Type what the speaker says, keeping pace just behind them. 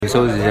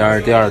休息一下，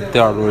第二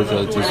轮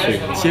就继续。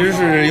其实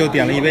是又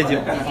点了一杯酒，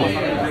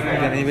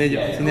点了一杯酒。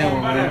今天我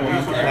们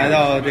来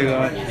到这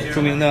个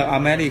著名的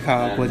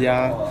America 国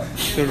家，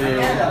就是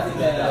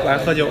来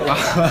喝酒了。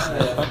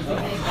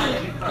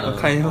我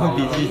看一下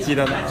笔记记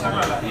着呢。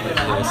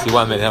习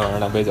惯每天晚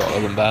上2杯酒了，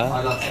怎么办？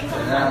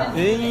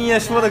你也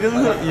说的跟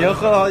已经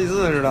喝了好几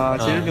次似的，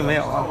其实并没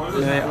有，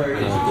并没有。对，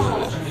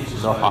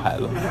都是好孩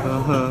子。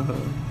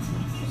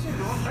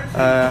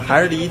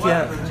还是第一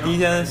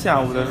天下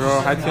午的时候，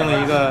还听了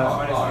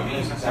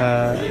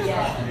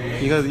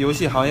一个游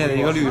戏行业的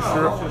一个律师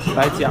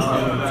来讲，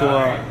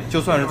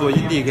就算是做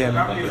indie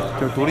game，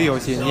 就是独立游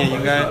戏，你也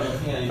应该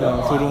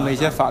注重的一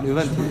些法律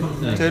问题。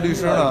这些律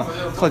师呢，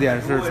特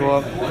点是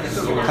说，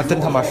他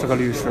真他妈是个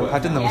律师，他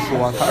真能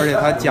说，而且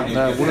他讲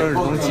的无论是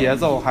从节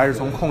奏还是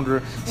从控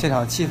制现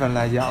场气氛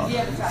来讲，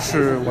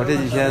是我这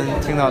几天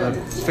听到的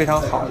非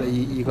常好的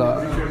一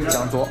个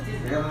讲座。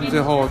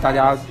最后大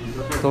家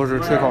都是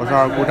吹口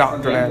哨、鼓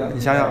掌之类的。你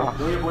想想啊，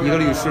一个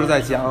律师在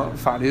讲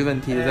法律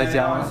问题，在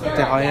讲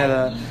这行业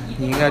的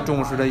你应该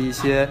重视的一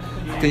些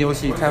跟游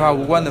戏开发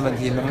无关的问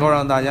题，能够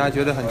让大家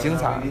觉得很精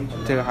彩，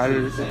这个还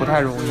是不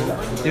太容易的。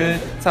因为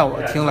在我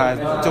听来，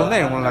就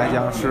内容来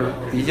讲是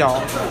比较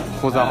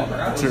枯燥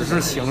的，只是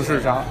形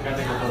式上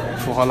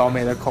符合老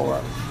美的口味。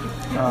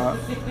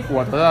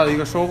我得到的一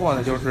个收获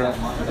呢，就是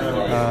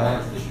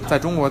在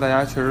中国大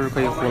家确实是可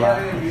以胡来，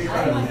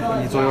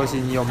你做游戏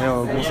你有没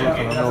有公司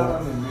可能都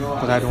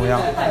不太重要，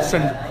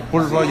甚至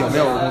不是说有没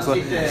有公司，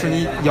是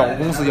你有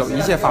公司有一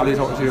切法律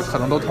手续可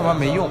能都他妈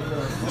没用，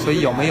所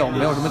以没有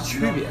什么区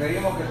别。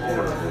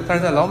但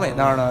是在老美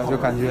那儿呢，就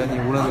感觉你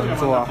无论怎么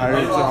做，还是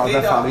最好在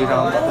法律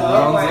上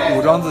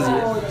武装自己。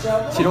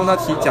其中他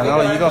讲到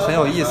了一个很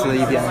有意思的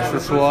一点是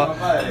说，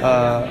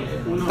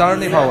当然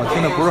那块我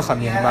听的不是很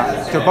明白，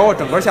就包括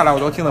整个下来我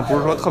都听的不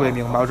是说特别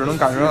明白，我只能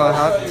感受到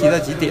他提的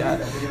几点。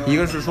一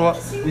个是说，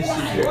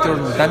就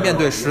是你在面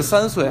对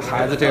13岁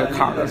孩子这个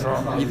坎儿的时候，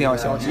一定要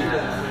小心。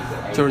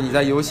就是你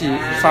在游戏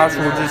发出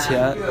之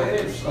前，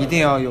一定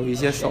要有一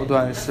些手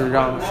段是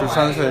让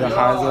13岁的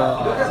孩子，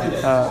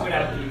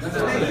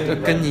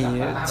跟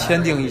你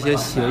签订一些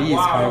协议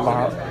才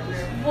玩。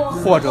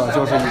或者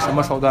就是以什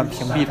么手段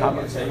屏蔽他们。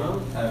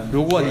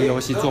如果你游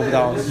戏做不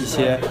到一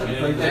些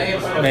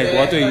美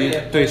国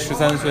对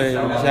13岁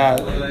以下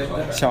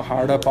小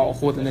孩的保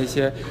护的那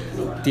些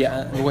点，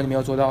如果你没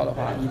有做到的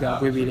话，一定要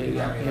规避这一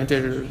点，因为这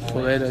是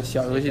所谓的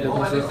小游戏的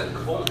公司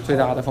最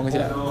大的风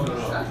险。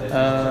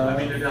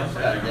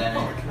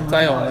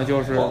再有呢，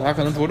就是他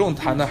可能着重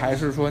谈的还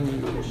是说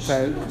你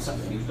在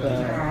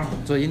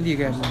做 indie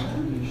game，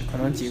 可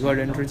能几个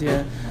人之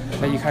间，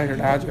在一开始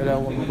大家觉得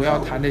我们不要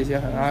谈这些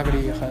很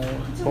ugly、很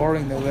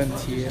boring 的问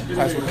题，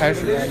快速开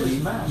始，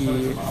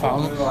以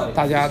防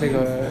大家这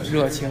个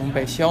热情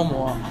被消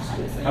磨，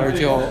而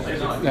就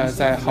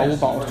在毫无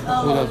保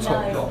护的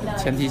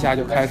前提下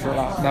就开始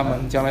了。那么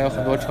你将来有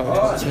很多澄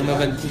清的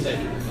问题，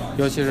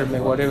尤其是美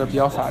国这个比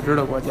较法治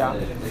的国家。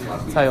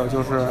再有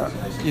就是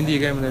indie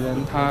game 的人，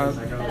他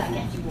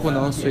不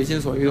能随心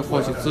所欲的获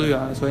取资源，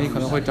所以你可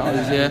能会找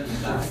一些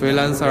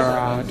freelancer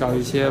啊，找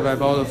一些外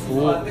包的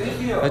服务，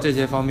在这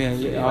些方面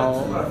也要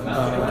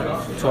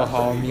做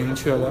好明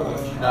确的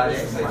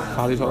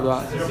法律手段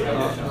啊。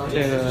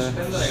这个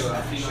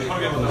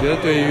我觉得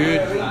对于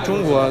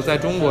在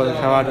中国的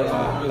开发者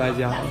来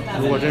讲，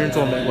如果真是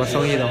做美国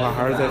生意的话，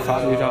还是在法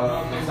律上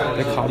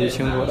得考虑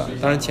清楚的。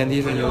当然前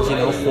提是你游戏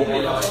能火。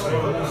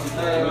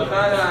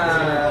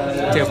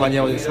这个环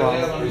节我就说完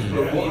了。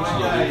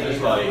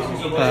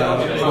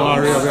洪老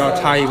师要不要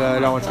插一个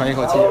让我喘一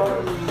口气？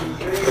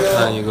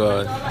插一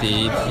个第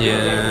一天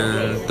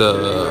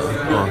的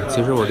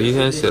其实我第一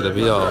天已经写的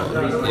比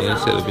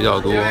较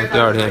多，第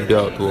二天比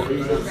较多。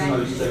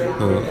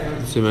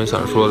基本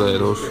想说的也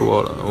都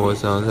说了，我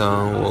想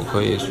想我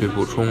可以去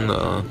补充的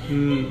啊。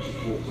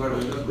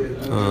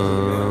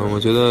我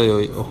觉得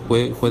有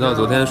回到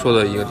昨天说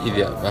的一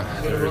点吧，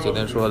就是昨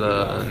天说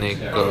的那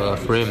个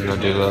Frame 的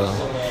这个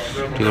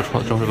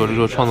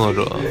创作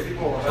者，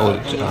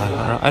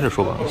挨着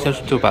说吧，先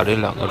就把这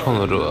两个创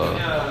作者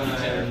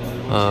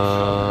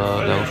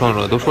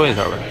都说一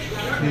下呗。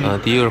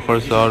第一个是 Her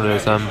Story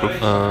Sam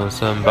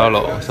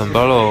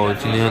Barlow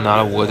今天拿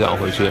了5个奖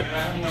回去，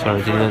算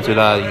是今天最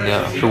大的赢家，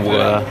是5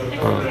个，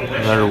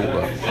应该是5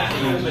个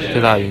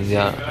最大的赢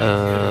家。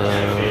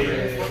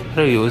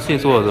这个游戏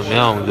做的怎么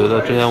样？我觉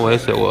得之前我也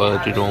写过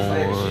这种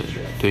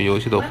对游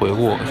戏的回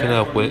顾，现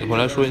在回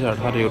来说一下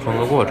他这个创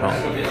作过程。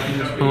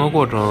创作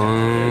过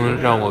程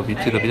让我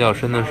记得比较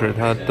深的是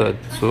他的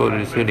所有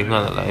这些灵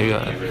感的来源。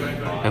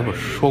我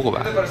说过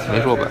吧？没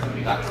说吧？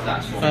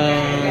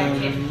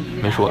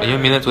没说，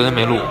因为昨天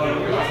没录。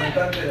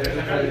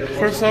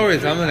First Story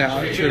咱们俩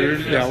确实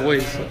聊过一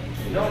次。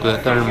对，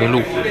但是没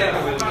录。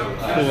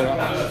录了，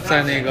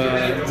在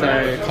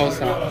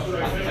Costa。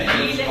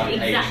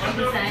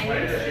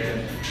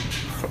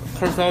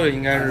Her Story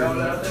应该是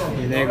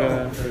你那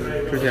个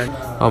之前。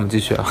好，我们继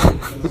续啊，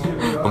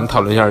我们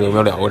讨论一下有没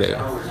有聊过这个。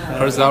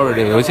Her Story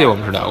这个游戏我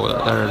们是聊过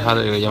的，但是它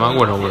的这个研发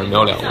过程我是没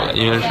有聊过的，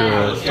因为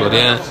是昨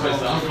天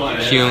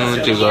听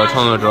这个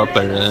创作者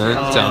本人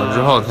讲了之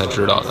后才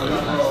知道的。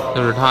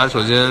就是他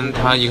首先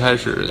他一开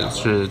始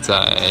是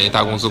在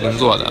大公司工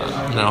作的，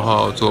然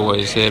后做过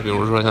一些比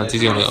如说像寂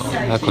静岭，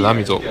他可拉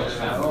米做过，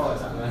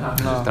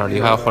但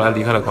是后来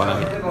离开了可拉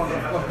米。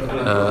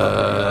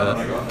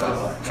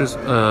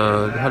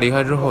他离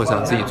开之后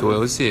想自己做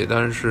游戏，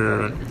但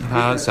是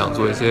他想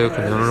做一些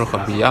肯定是很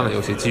不一样的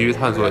游戏，基于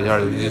探索一下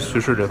游戏叙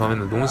事这方面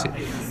的东西，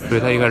所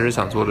以他一开始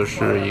想做的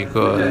是一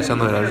个相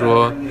对来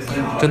说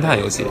侦探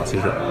游戏，其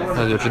实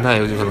他觉得侦探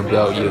游戏可能比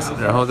较有意思，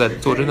然后在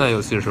做侦探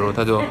游戏的时候，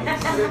他就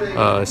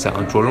想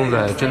着重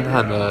在侦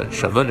探的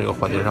审问这个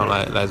环节上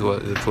来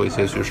做一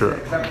些叙事，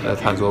来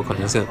探索可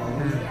能性。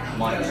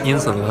因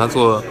此呢，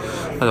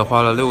他就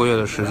花了6个月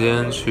的时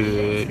间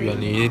去远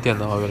离电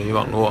脑、远离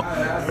网络，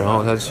然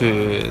后他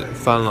去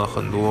翻了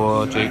很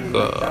多这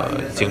个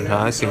警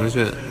察刑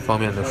讯方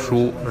面的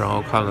书，然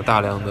后看了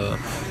大量的，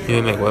因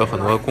为美国有很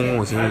多公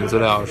共刑讯资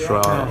料是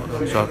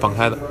要放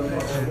开的，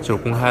就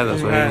是公开的，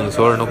所以你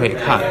所有人都可以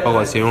看，包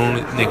括其中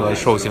那个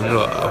受刑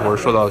者或者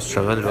受到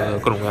审问的人的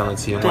各种各样的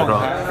奇形怪状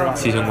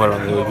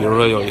的，比如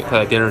说他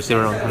在电视新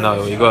闻上看到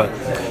有一个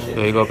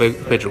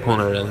被指控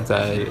的人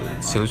在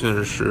刑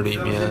讯室里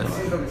面，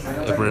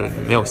也不是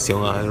没有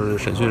刑啊，就是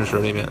审讯室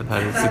里面，他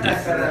是自己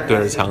对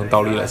着墙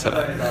倒立了起来，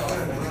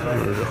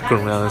就是各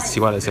种各样的奇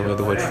怪的行为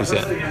都会出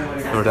现，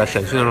就是在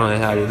审讯的状态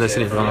下，人的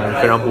心理状态是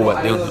非常不稳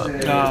定的。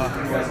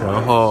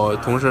然后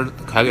同时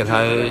还给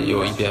他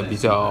有一点比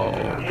较，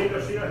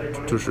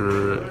就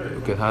是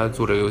给他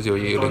做这个游戏有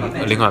一个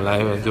灵感来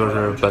源，就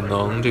是本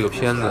能这个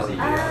片子。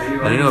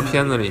这个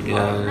片子里面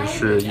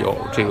是有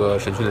这个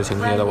审讯的情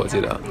节的，我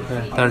记得。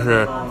但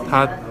是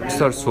他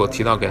所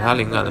提到给他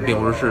灵感的，并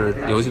不是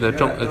游戏的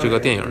这个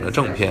电影的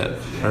正片，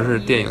而是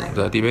电影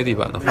的 DVD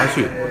版的花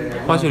絮。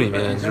花絮里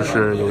面就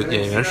是有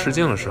演员试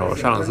镜的时候，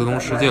沙朗斯通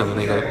试镜的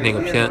那个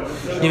片，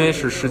因为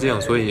是试镜，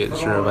所以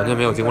是完全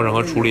没有经过任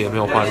何处理，也没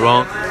有化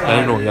妆，还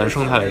有一种原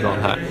生态的状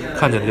态，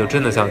看起来就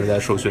真的像是在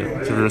受训，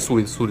就是素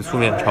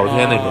面朝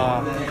天那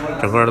种。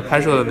整个的拍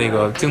摄的那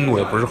个精度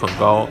也不是很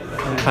高，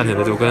看起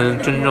来就跟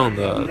真正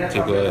的这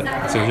个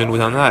刑讯录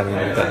像带那种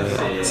感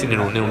觉，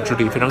那种质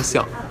地非常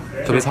像，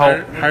特别糙，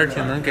还是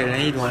挺能给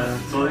人一种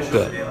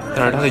对，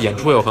但是他的演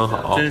出又很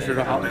好，真实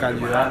的好感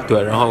觉。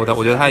对，然后我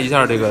觉得他一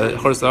下这个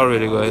Her Story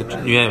这个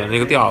女演员这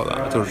个调子，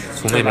就是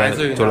从那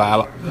边就来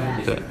了，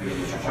对。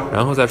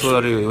然后再说到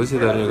这个游戏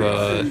的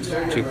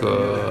这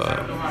个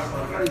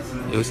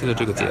游戏的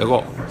这个结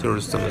构，就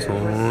是怎么从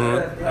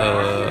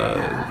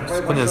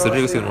关键词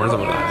这个系统是怎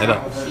么来的？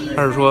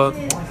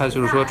它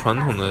就是说传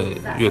统的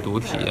阅读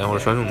体验或者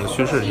传统的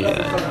叙事体验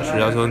是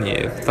要求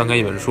你翻开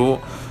一本书，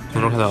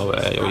从头看到尾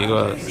有一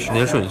个时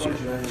间顺序。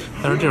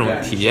但是这种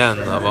体验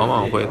呢，往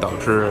往会导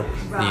致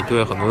你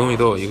对很多东西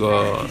都有一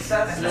个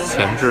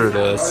前置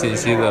的信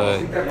息的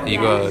一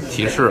个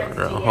提示，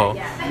然后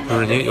就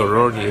是你有时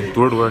候你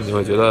读着你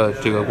会觉得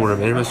这个故事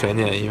没什么悬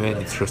念，因为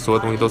你是所有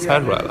东西都猜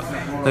出来了。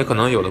那可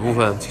能有的部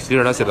分其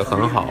实他写得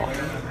很好，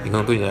你可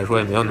能对你来说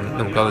也没有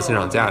那么高的欣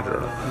赏价值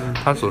了。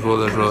他所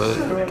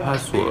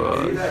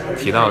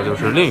提到的就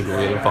是另一种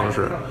阅读方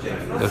式，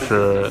就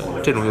是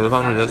这种阅读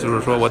方式就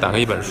是说我打开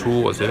一本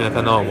书，我随便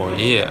翻到某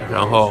一页，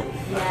然后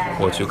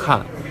我去看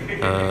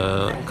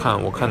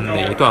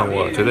哪一段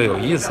我觉得有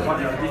意思，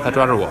他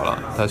抓着我了，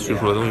他叙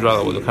述的东西抓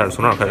着我，就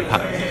从那儿开始看。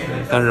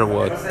但是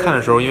我看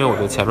的时候，因为我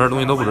对前面的东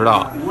西都不知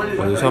道，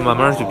我就需要慢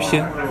慢去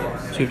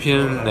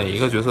拼哪一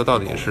个角色到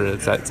底是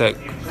在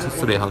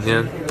字里行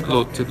间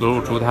流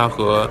露出他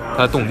和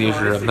他的动机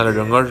是什么，他的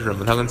人格是什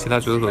么，他跟其他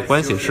角色的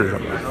关系是什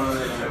么。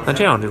那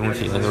这种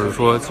体验就是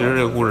说，其实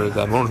这个故事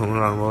在某种程度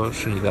上说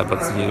是你在把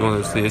自己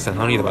用自己的想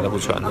象力的把它补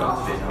全的。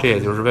这也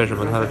就是为什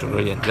么它的整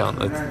个演讲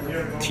的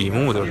题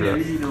目就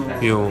是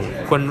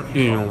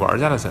运用玩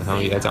家的想象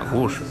力来讲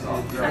故事。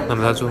那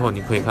么它最后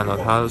你可以看到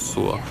它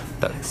所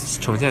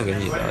呈现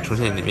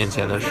你面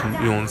前的是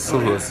用搜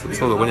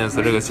索关键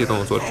词这个系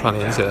统所串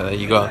联起来的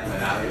一个，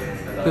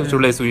就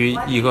类似于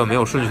一个没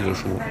有顺序的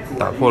书，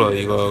打破了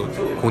一个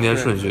空间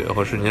顺序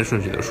和时间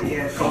顺序的书。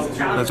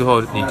那最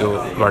后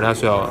玩家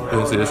需要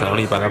用自己的想象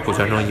力把它补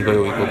全成一个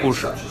又一个故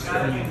事。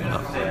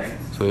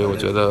所以我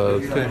觉得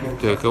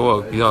对给我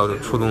比较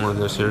触动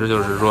的其实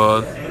就是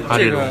说他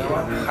这种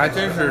还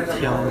真是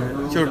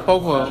就是包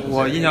括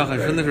我印象很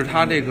深的是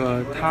他这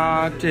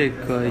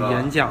个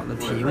演讲的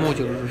题目，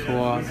就是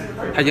说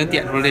他已经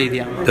点出了这一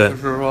点了，就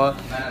是说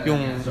用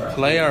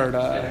player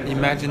的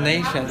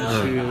imagination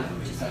去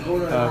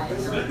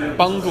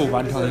帮助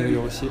完成一个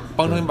游戏，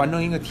完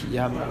成一个体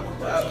验吧。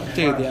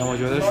这个点我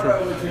觉得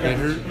也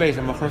是为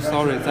什么 Her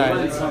Story 在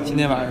今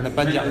天晚上的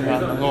颁奖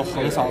上能够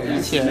横扫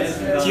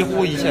几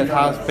乎一切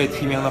他被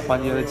提名的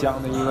环节的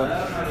奖的一个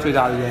最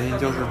大的原因，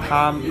就是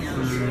他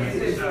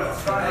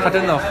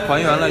真的还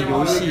原了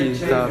游戏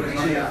的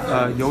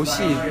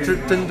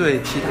针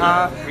对其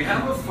他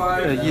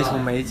艺术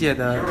媒介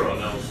的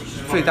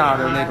最大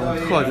的那种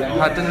特点，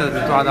它真的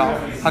是抓到，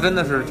它真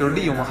的是就是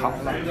利用好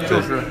了，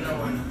就是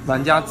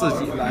玩家自己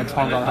来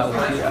创造他的体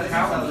验，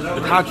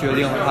他决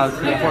定了他的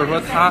体验，或者说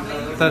他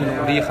的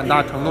努力很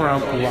大程度上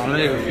补完了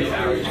这个体验。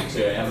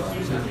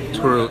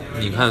就是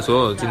你看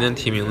所有今天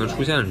提名的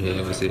出现的这些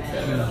游戏，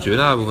绝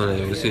大部分的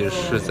游戏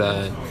是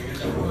在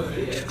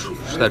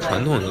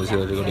传统游戏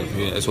的这个领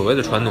域。所谓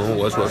的传统，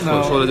我所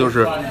说的就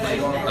是，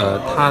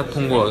它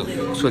通过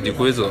设计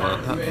规则，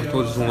它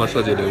通过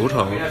设计流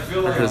程，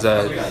它是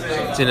在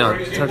尽量，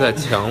它在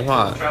强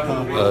化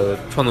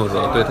创作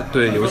者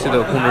对游戏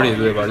的控制力，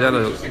对玩家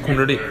的控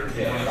制力。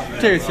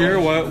这个其实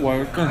我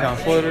更想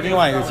说的是另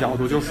外一个角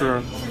度，就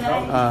是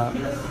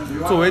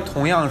作为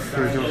同样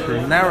是就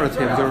是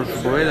narrative， 就是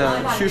所谓的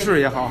叙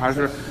事也好，还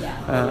是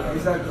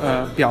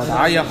表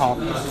达也好，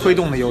推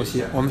动的游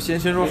戏，我们先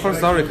说 First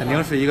Story 肯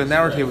定是一个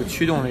narrative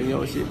驱动的一个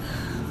游戏，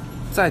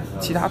在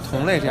其他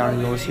同类这样的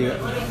游戏，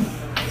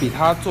比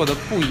它做的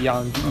不一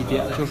样的一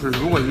点就是，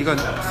如果一个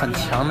很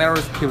强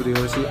narrative 的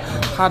游戏，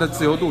它的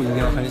自由度一定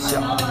很小。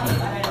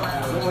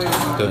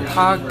对，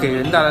它给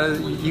人带来的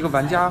一个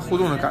玩家互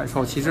动的感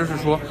受，其实是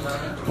说，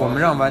我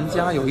们让玩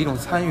家有一种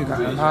参与感，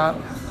让他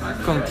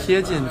更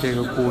贴近这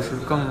个故事，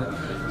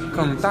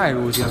更带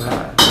入进来，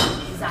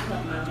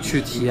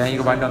去体验一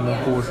个完整的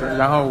故事。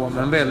然后我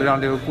们为了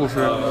让这个故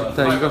事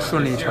的一个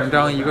顺理成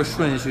章、一个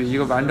顺序、一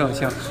个完整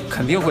性，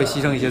肯定会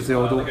牺牲一些自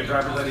由度。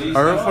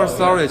而 First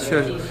Story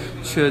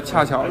却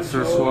恰巧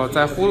是说，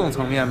在互动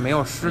层面没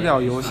有失掉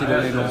游戏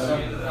的那种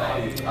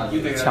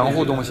强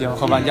互动性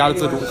和玩家的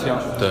自主性，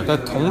对的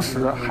同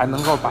时还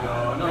能够把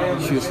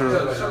叙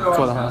事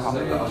做得很好。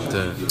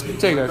对，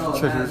这个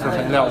确实是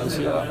很了不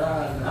起的。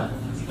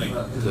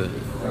对，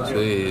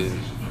所以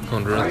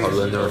更值得讨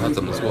论就是他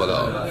怎么做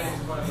到的，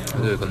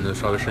这可能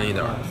稍微深一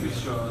点，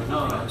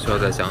需要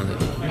再想想。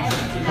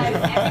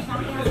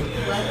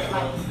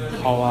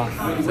好吧，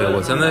对，我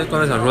刚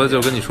才想说，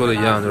就跟你说的一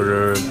样，就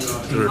是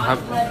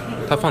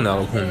他放掉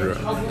了控制，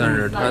但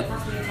是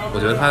我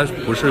觉得他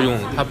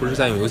不是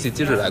在用游戏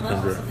机制来控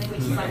制，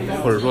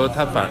或者说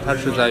他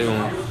是在用，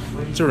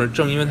就是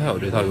正因为他有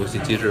这套游戏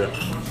机制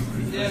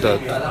的，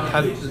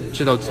他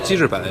这套机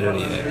制摆在这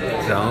里，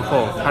然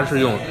后他是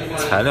用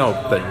材料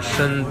本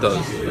身的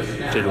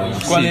这种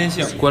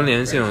关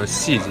联性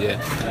细节，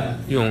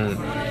比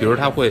如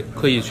他会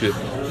刻意去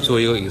做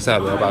一个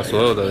Excel， 把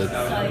所有的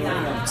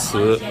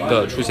词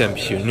的出现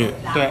频率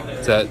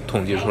再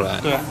统计出来，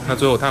对，那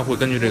最后他会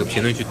根据这个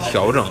频率去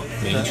调整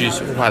每一句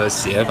话的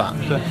写法，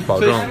对，保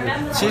证。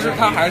其实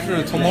他还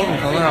是从某种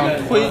程度上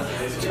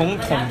从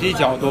统计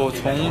角度，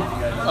从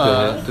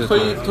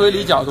推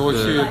理角度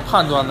去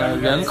判断了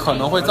人可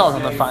能会造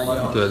成的反应，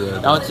对，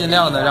然后尽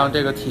量的让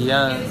这个体验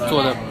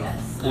做的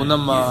不那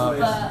么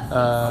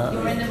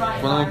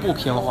不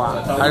平滑，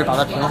还是把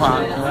它平滑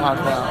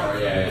出来。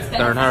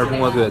但是它是通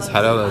过对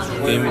材料的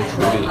给予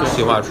处理、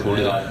细化处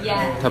理，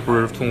它不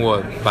是通过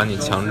把你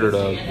强制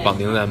的绑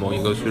定在某一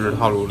个叙事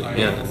套路里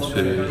面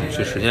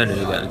去实现这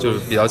一点，就是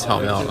比较巧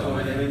妙了。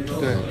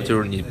对，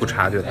就是你不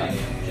察觉它。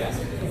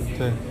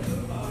对。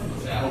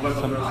很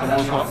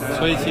不错，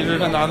所以其实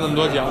他拿那么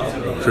多奖，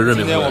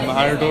今天我们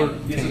还是都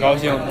挺高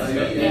兴的。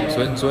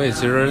所以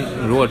其实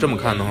如果这么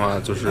看的话，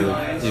就是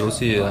游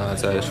戏啊，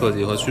在设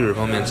计和叙事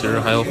方面，其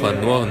实还有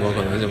很多很多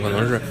可能性，可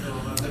能是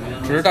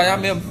只是大家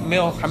还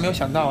没有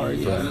想到而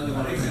已。对，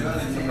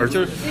而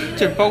就是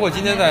这包括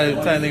今天在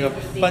那个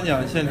颁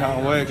奖现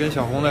场，我也跟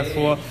小红在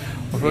说。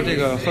我说这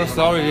个 Her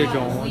Story 这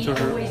种，就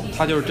是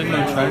他就是真正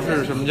诠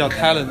释什么叫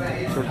talent，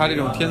 就是他这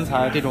种天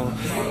才，这种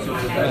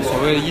所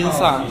谓的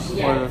insight，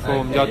或者说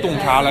我们叫洞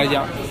察来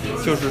讲，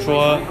就是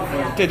说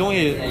这东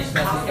西，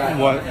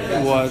我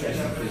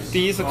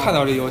第一次看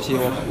到这游戏，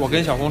我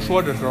跟小红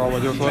说的时候，我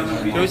就说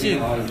这游戏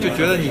就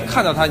觉得你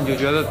看到它你就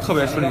觉得特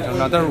别顺理成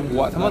章，但是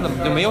我他妈怎么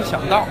就没有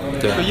想到？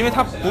对，就因为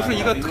它不是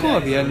一个特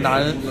别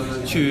难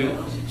去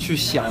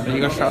想的一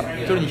个事儿，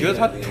就是你觉得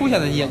它出现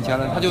在你眼前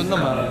了，它就那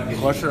么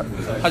合适，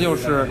它就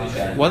是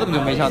我怎么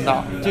就没想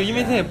到？就因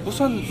为它也不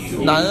算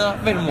难啊，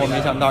为什么我没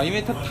想到？因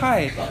为它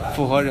太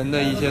符合人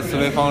的一些思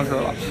维方式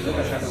了。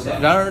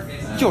然而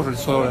就是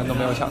所有人都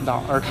没有想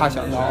到，而他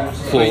想到了。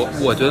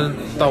我觉得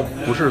倒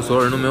不是所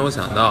有人都没有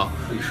想到，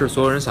是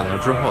所有人想到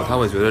之后，他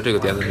会觉得这个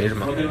点子没什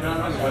么。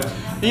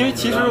因为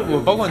其实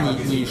我包括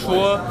你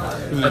说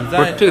你在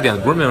不是这个点子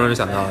不是没有人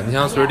想到，你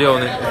像随时掉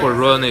或者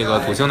说那个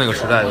土星那个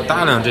时代有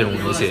大量这种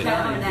游戏。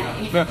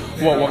不是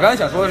我刚才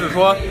想说的是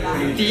说，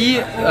第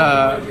一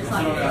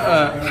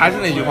还是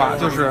那句话，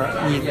就是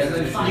你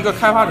一个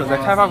开发者在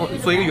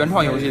做一个原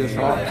创游戏的时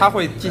候，他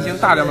会进行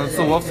大量的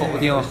自我否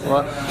定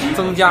和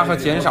增加和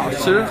减少，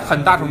其实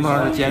很大程度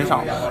上是减减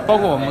少。包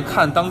括我们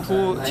看当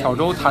初巧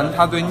周谈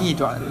他对逆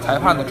转裁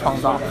判的创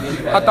造，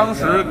他当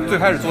时最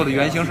开始做的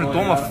原型是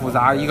多么复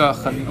杂，一个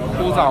很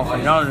枯燥、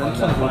很让人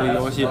痛苦的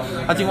游戏，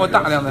他经过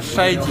大量的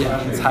筛减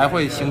才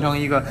会形成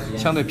一个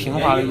相对平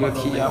滑的一个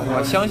体验。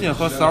我相信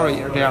和 Story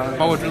也是这样，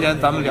包括之前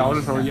咱们聊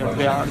的时候也是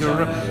这样，就是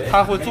说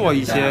他会做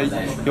一些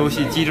游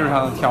戏机制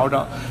上的调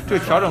整。这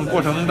个调整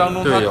过程当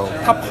中，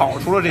他跑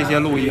出了这些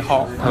路以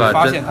后，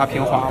发现他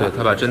平滑了。对，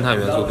他把侦探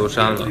元素都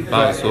删了，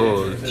把所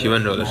有提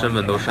问者的身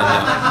份都删掉。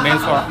没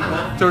错，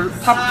就是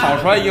他跑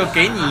出来一个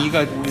给你一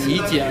个极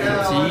简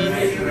极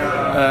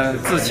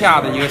自洽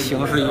的一个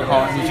形式以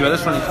后，你觉得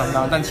顺理成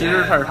章，但其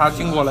实是他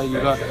经过了一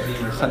个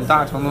很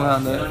大程度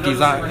上的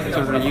design，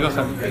 就是一个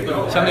很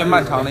相对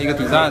漫长的一个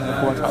design 的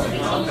过程。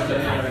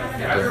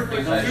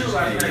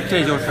对，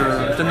这就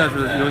是真的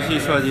是游戏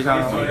设计上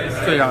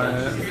最让人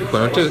可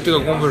能这个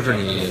功夫是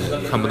你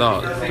看不到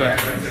的，对，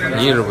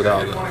你意识不到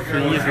的，是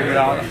意识不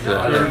到的，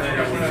对，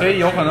所以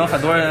有可能很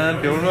多人，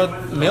比如说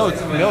没有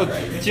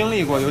经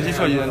历过游戏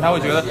设计的人，他会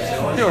觉得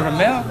这有什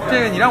么呀？这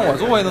个你让我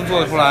做我也能做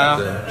得出来啊，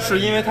是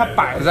因为它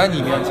摆在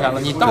你面前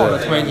了，你倒着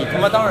推，你他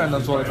妈当然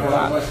能做得出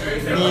来。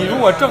你如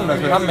果正着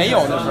推，它没有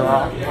的时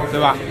候，对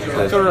吧？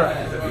对，就是。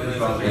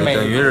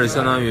等于是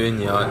相当于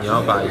你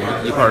要把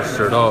一块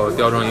石头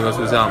雕成一个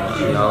塑像嘛，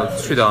你要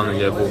去掉那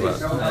些部分，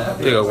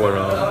这个过程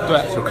对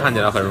就看起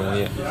来很容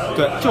易。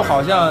对，就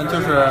好像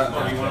就是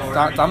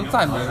咱们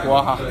在美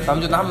国哈，咱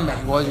们就拿美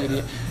国举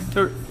例。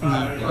就是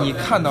你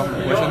看到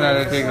美国现在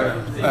的这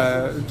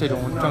个这种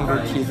政治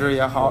体制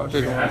也好，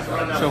这种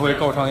社会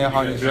构成也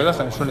好，你觉得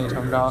很顺理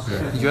成章，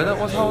你觉得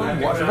我操，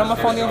我是他妈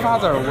founding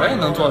father，我也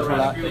能做出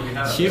来。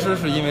其实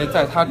是因为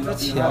在他之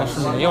前是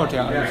没有这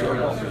样的结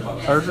果，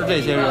而是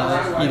这些人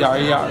一点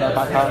一点的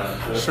把它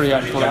试验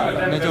出来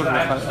的，那就是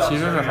其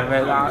实是很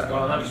伟大的，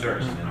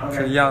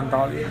是一样的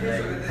道理。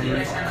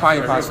夸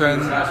一夸，虽然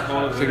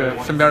这个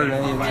身边的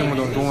人也听不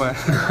懂中文。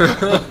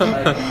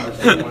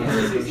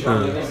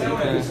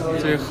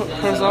这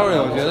Her Story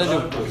我觉得就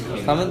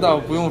咱们倒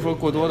不用说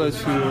过多的去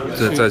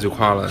再去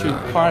夸了，去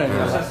夸人家，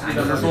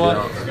只是说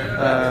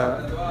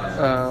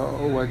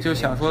我就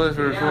想说的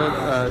是说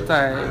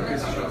在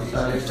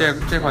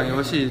这款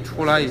游戏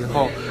出来以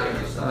后，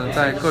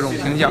在各种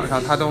评奖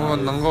上它都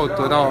能够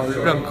得到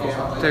认可，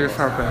这件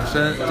事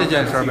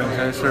儿本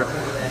身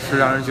是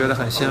让人觉得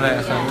很欣慰，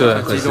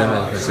很激动，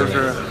就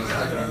是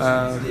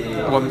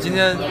我们今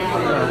天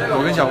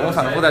我跟小红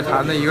反复在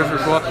谈的一个是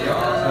说，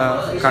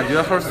感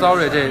觉 Her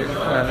Story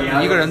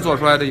一个人做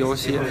出来的游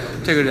戏，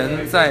这个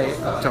人在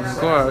整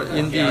个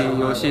indie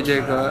游戏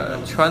这个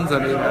圈子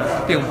里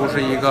并不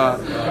是一个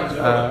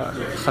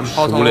很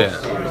抛头，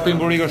并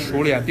不是一个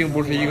熟脸，并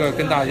不是一个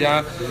跟大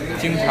家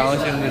经常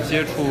性的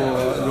接触、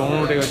融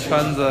入这个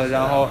圈子，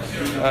然后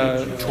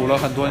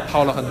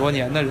泡了很多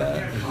年的人。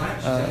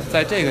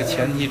在这个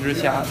前提之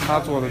下，他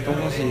做的东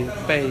西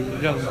被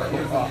认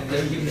可，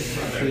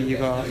是一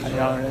个很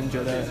让人觉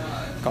得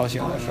高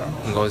兴的事儿。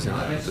很高兴，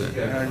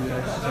对。很让人觉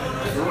得高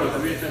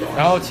兴。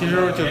然后其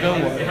实就跟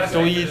我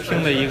周一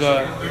听的一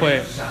个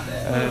会，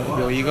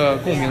有一个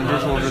共鸣之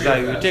处是在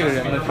于，这个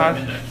人呢，他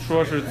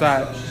说是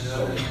在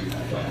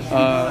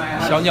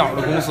小鸟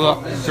的公司，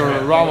就是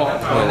Ravo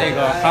和那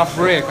个 Half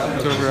Break，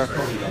 就是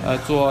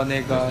做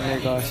那个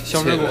削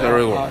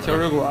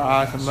水果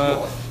啊什么。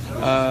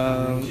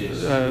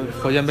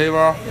火箭背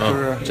包就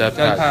是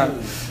Jetpack，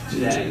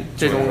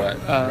 这种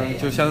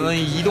就相当于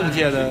移动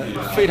界的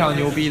非常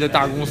牛逼的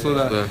大公司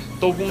的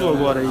都工作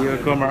过的一个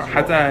哥们儿，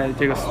还在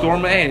这个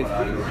Storm8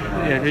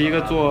 也是一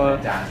个做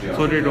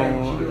这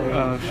种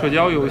社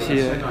交游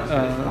戏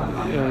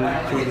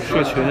就是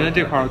社群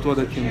这块做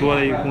的挺多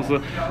的一个公司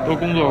都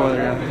工作过的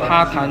人，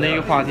他谈的一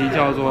个话题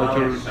叫做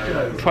就是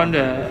穿着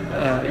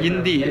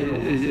indie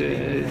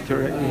就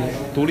是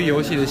独立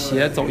游戏的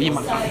鞋走一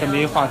码这么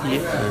一个话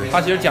题。他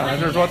其实讲的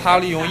是说他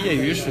利用业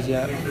余时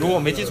间，如果我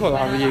没记错的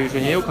话是业余时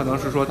间，也有可能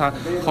是说他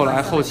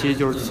后期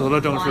就是辞了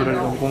正式的这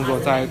种工作，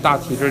在大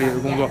体制里的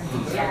工作，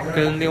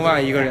跟另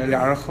外一个人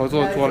俩人合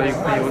作做了一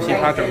款游戏，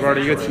他整个的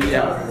一个体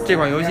验。这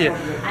款游戏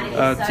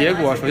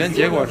首先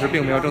结果是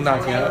并没有挣大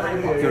钱，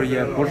就是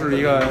也不是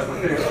一个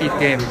hit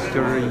game，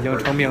 就是已经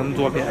成名的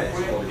作品。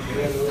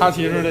他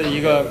其实的一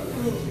个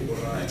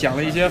讲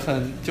了一些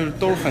就是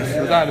都是很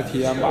实在的体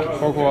验吧，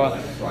包括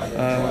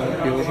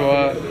比如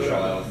说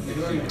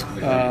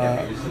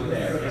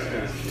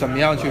怎么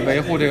样去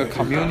维护这个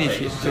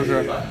community， 就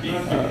是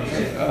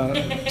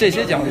这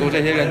些角度，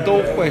这些人都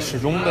会始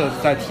终的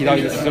在提到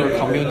一个词，就是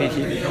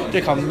community。这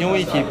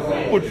community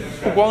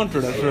不光指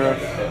的是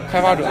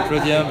开发者之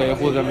间维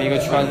护这么一个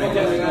圈子，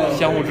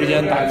相互之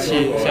间打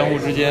气，相互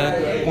之间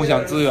共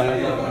享资源，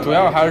主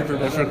要还是指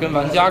的是跟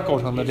玩家构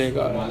成的这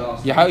个，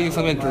也还有一个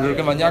层面，只是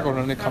跟玩家构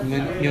成的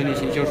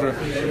community， 就是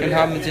跟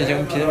他们进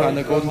行频繁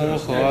的沟通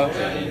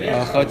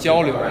和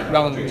交流，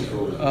让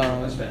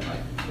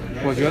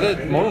我觉得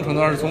某种程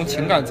度上是从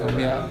情感层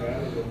面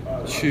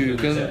去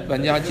跟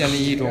玩家建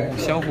立一种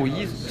相互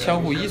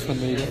依存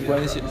的一种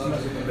关系。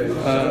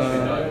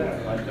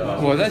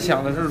我在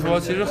想的是说，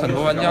其实很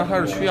多玩家他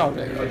是需要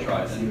这个，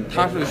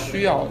他是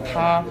需要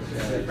他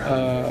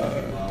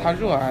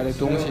热爱的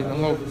东西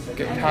能够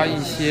给他一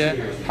些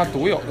他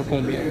独有的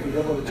共鸣，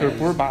就是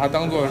不是把它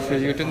当做是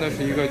一个真的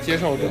是一个接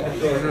受者，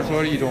而是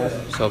说一种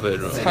消费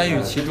者参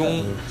与其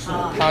中，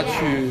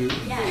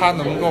他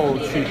能够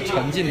去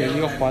沉浸的一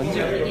个环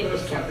境。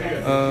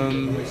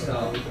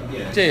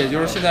这也就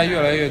是现在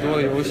越来越多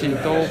的游戏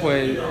都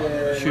会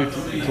去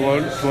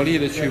着力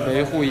的去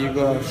维护一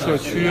个社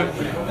区，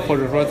或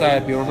者说在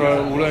比如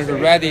说无论是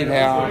Reddit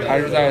呀，还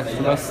是在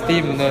什么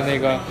Steam 的那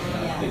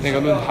个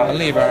论坛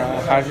里边，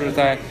还是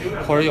在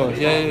或者有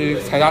些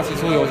财大气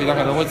粗游戏，他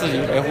可能会自己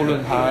维护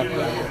论坛，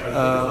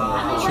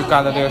去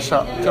干的这个事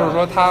儿，就是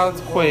说他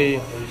会。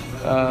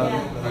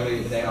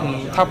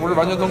他不是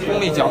完全从功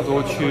利角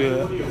度去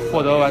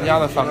获得玩家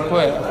的反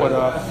馈，或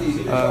者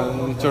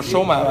就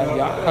收买玩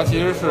家，他其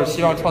实是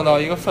希望创造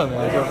一个氛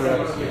围，就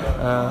是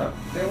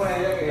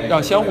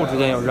让相互之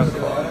间有认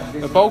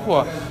可，包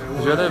括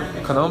我觉得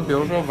可能比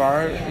如说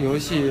玩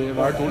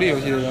独立游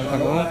戏的人，可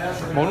能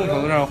某种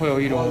程度上会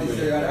有一种，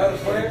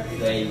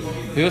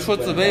我觉得说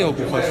自卑又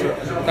不合适，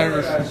但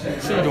是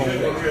是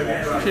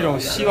一种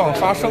希望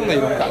发生的一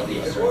种感觉，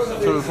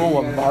就是说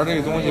我们玩这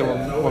个东西，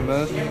我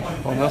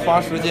们花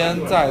时间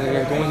在这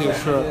个东西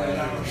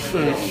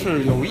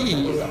是有意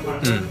义的，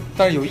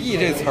但是有意义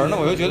这词儿呢，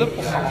我又觉得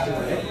不好，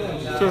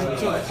就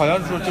好像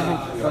是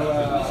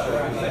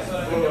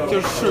就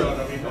是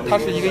它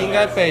是一个应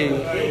该被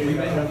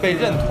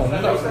认同的，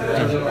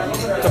就是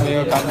这么一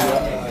个感觉。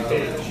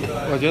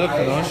我觉得可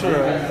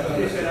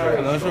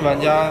能是玩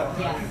家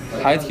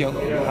还挺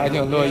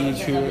乐意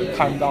去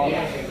看到的，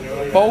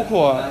包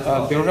括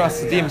比如说像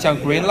Steam 像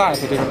Greenlight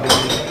这种东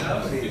西。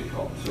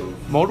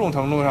某种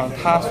程度上，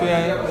它虽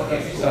然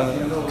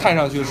看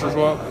上去是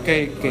说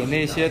给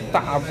那些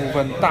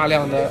大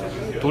量的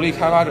独立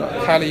开发者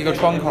开了一个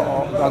窗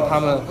口，让他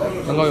们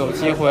能够有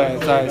机会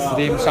在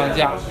Steam 上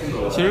架，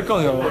其实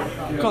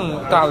更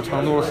大的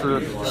程度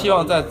是希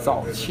望在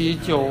早期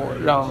就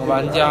让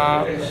玩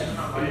家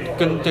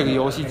跟这个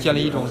游戏建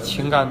立一种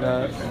情感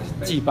的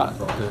羁绊。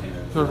对，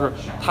就是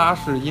它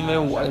是因为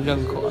我的认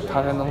可，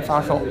它才能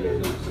发售，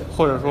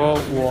或者说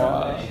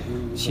我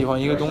喜欢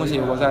一个东西，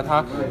我在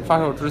它发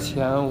售之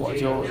前我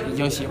就已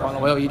经喜欢了，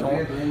我有一种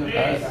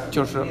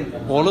就是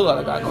伯乐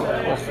的感觉，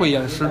我慧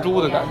眼识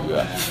珠的感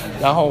觉，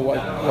然后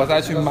我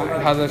再去买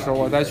它的时候，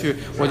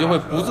我就会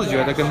不自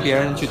觉的跟别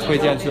人去推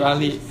荐去安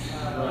利，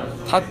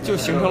它就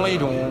形成了一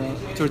种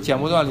就是剪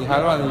不断理还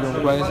乱的一种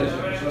关系。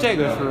这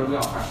个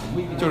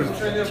就是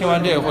听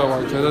完这个会，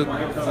我觉得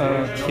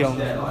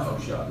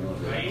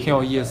挺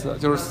有意思。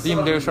就是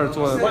Steam 这个事儿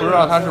做的，不知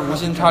道它是无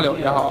心插柳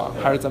也好，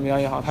还是怎么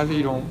样也好，它是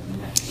一种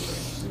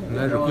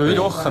有一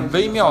种很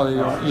微妙的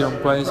一种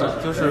关系，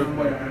就是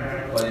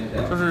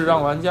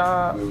让玩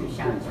家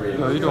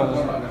有一种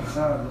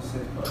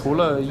除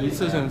了一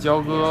次性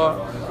交割，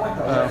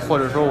或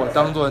者说我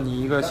当做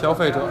你一个消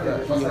费者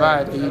以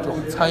外的一种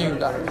参与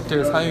感。这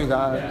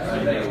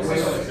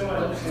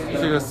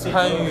个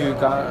参与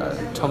感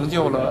成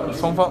就了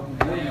双方，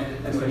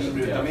对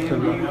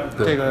不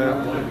对？这个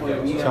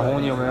小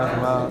红，你有没有什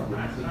么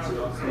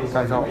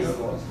感受？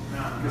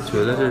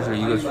觉得这是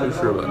一个趋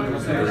势吧，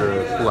就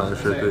是不管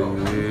是对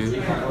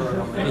于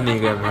indie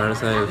game 还是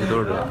3A游戏都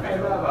是这样。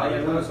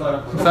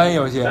3A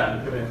游戏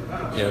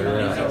也是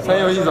这样。3A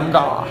游戏怎么搞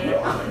啊？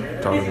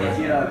找什么？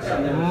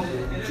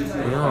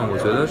我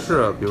觉得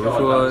是，比如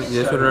说一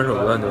些宣传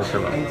手段就是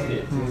嘛，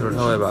就是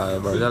他会把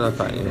玩家的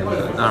反应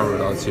纳入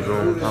到其中，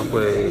他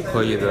会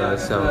刻意的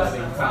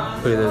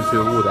去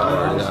误导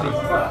玩家，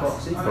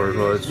或者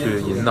说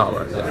去引导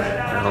玩家，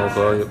然后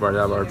和玩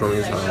家玩捉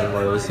迷藏、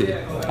玩游戏，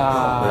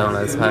互相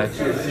来猜，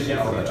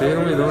这些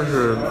东西都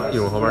是一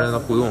种和玩家的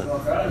互动，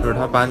就是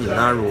他把你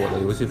纳入我的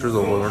游戏制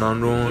作过程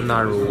当中，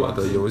纳入我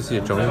的游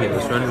戏整体的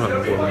宣传的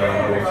过程当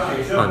中，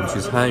让你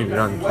去参与，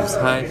让你去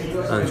猜，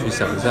让你去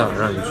想象，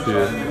让你去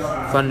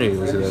翻这个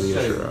游戏的历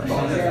史，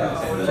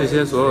这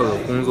些所有的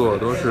工作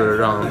都是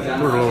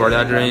说玩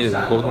家之间一种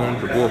沟通，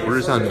只不过不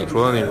是像你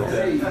说的那种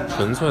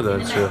纯粹的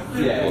是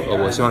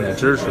我希望你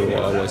支持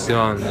我希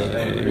望你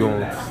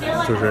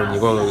就是你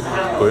给我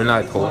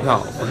Greenlight投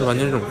票，不是完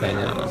全这种概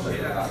念了。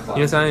因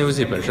为3A游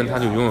戏本身它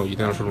就拥有一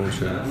定的受众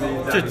群，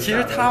这其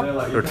实它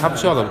不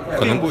需要的，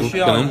可能不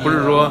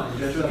是说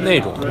那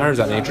种，它是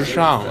在那之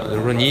上了。就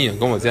是说你已经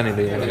跟我建立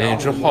这个联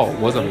系之后，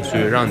我怎么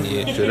去让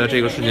你觉得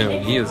这个事情有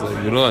意思，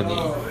娱乐你，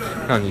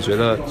让你觉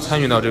得参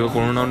与到这个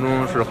过程当中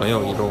是很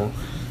有一种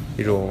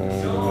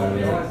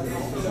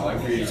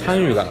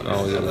参与感吧。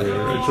我觉得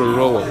就是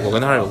说我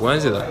跟他是有关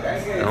系的，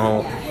然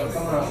后。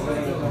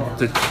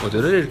对，我觉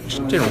得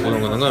这种活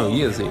动可能更有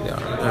意思一点。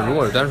但如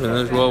果是单纯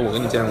的说我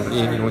跟你建立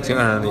一种情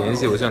感上的联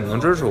系，我希望你能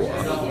支持我，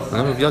可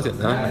能会比较简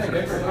单，还是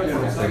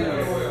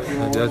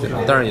比较简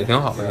单，但是也挺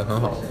好的，也很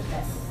好。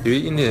对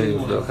于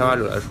indie 的开发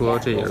者来说，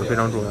这也是非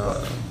常重要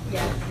的。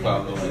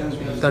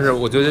但是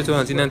我觉得，就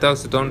像今天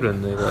Vol.16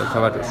 那个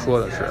开发者说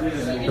的是，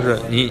就是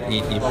你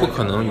不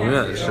可能永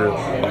远是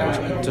保持，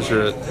就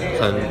是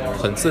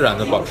很自然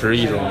的保持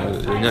一种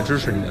人家支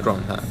持你的状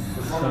态。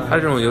它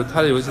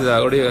的游戏在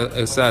Early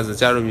Access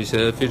加入一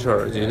些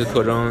feature、一些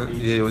特征、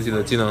一些游戏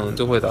的技能，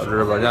就会导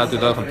致玩家对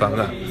它很反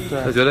感。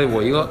就觉得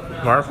我一个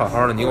玩得好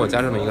好的，你给我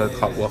加这么一个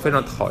我非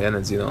常讨厌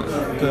的技能。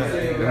对。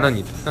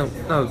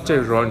那这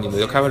个时候你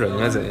的开发者应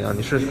该怎样？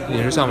你是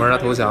向玩家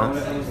投降，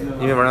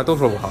因为玩家都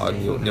说不好，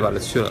你把它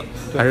去了，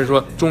还是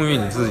说忠于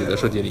你自己的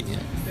设计理念？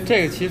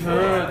这个其实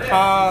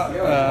它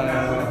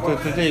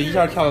这一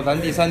下跳到咱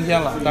第3天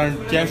了，但是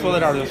既然说到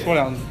这儿，就说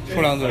两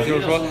嘴，就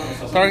是说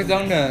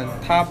Vol.16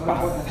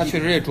 他确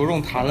实也着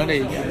重谈了这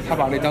一点，他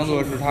把这当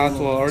做是他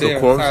做 early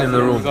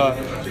access 的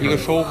一个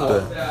收获。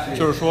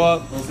就是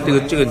说这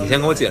个你先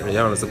给我解释一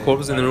下吧 ，The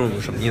corpse in the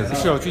room 什么意思？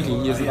是有具体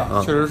意思的，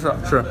确实是。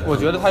我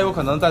觉得他有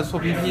可能在做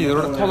PPT 的时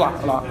候偷懒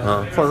了，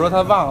或者说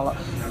他忘了。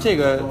这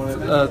个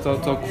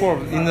the corpse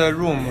in the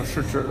room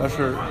是指的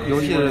是游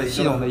戏的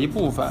系统的一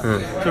部分，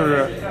就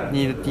是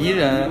你的敌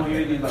人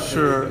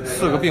是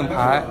4个并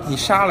排，你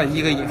杀了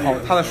一个以后，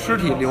他的尸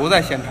体留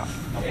在现场。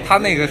他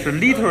那个是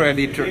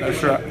literally 指的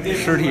是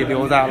尸体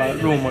留在了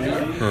room 里，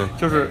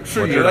就是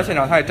尸体留在现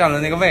场，他也占了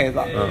那个位子，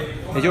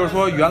也就是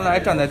说，原来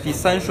站在第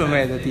3顺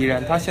位的敌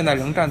人，他现在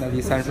仍站在第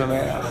3顺位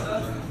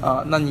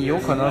了。那你有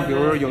可能，比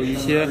如说有一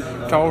些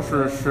招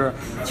式是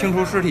清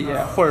除尸体，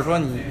或者说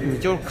你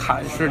就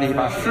砍尸体，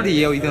把尸体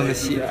也有一定的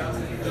血，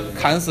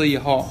砍死以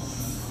后，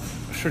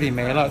尸体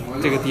没了，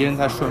这个敌人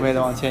才顺位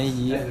的往前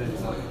移。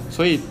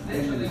所以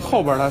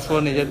后边他说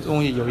的那些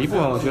东西有一部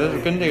分我觉得是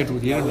跟这个主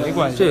题是没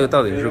关系。这个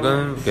到底是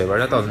跟给玩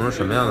家造成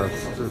什么样的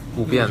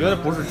不便？我觉得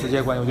不是直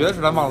接关系，我觉得是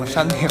他忘了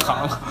删那行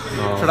了，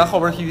是他后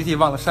边 PPT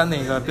忘了删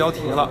那个标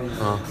题了。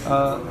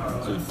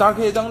Dark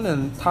Age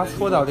Dungeon 他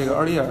说到这个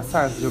Early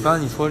Access， 就刚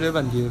才你说这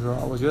问题的时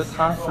候，我觉得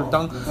他是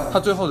他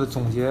最后的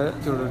总结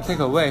就是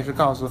take away 是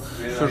告诉，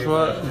就是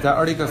说你在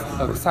Early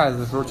Access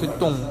的时候去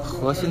动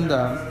核心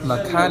的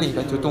mechanic，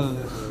 就动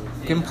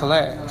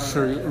gameplay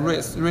是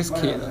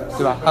risky 的，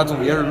对吧？它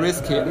总结是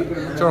risky 的，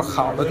就是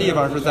好的地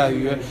方是在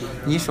于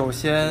你首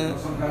先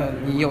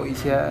你有一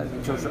些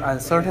就是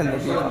uncertain 的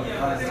地方，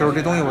就是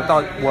这东西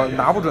我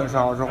拿不准是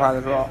好是坏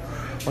的时候，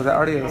我在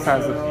early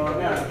access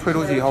推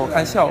出去以后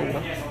看效果，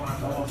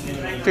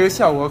这个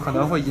效果可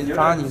能会引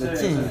发你的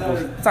进一步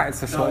再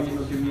次设计。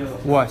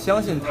我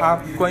相信它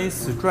关于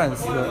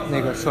strength 的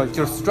那个设计，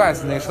就是 stress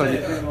那个设计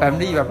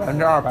100%、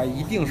200%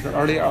一定是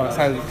early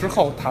access 之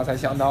后他才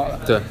想到的。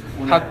对，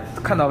他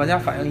看到玩家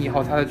反应以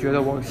后，他才觉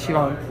得我希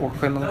望我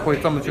可能会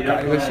这么去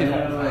改这个系统，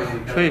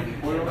所以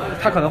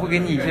他可能会给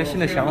你一些新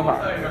的想法。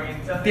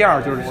第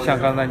二就是像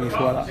刚才你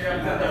说的，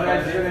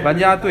玩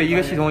家对一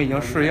个系统已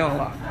经适应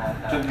了，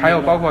还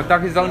有包括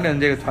Dark Age Dungeon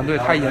这个团队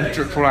他已经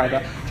指出来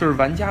的，就是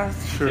玩家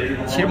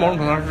其实某种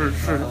程度上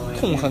是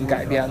痛恨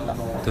改变的。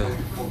对。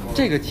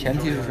这个前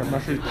提是什么？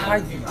是他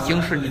已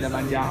经是你的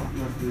玩家了，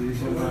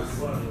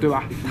对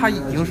吧？他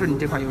已经是你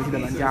这款游戏的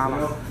玩家了，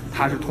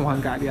他是痛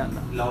恨改变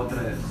的，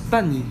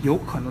但你有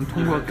可能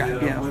通过改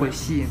变会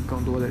吸引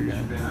更多的人。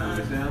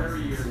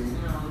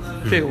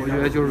这个我觉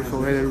得就是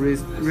所谓的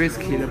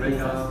risky 的部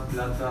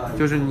分，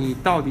就是你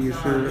到底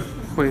是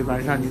会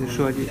完善你的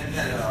设计，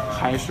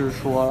还是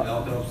说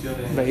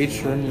维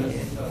持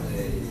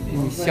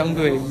你相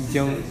对已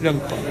经认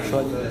可的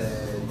设计。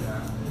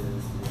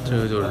这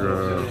个就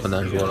是很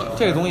难说了。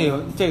这个东西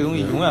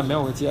永远没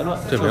有个结论。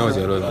这没有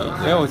结论的，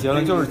没有结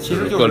论，就是其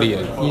实就是个例。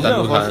你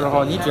任何时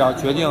候，你只要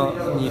决定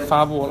你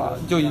发布了，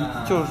就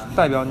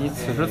代表你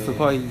此时此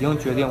刻已经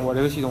决定我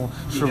这个系统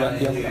是稳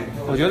定的。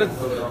我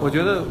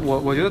觉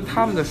得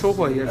他们的收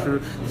获也是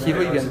提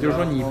出一点，就是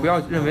说你不要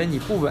认为你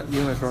不稳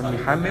定的时候，你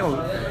还没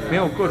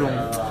有各种。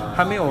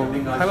还没有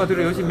对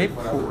这游戏没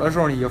谱的时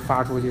候你就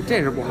发出去，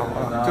这是不好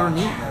的。就是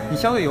你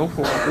相对有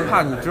谱，不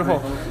怕你之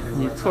后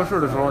你测试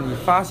的时候你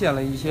发现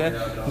了一些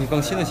你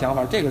更新的想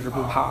法，这个是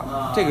不怕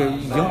的。这个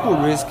已经不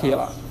risky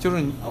了，就是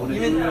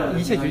因为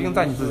一切决定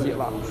在你自己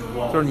了，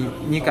就是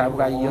你改不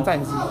改已经在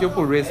你自己，就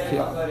不 risky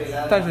了。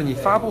但是你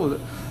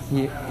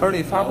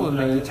early 发布的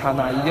那一刹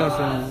那，一定是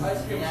你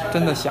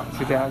真的想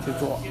去这样去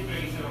做。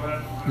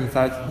你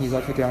再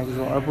去这样去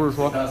做，而不是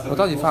说我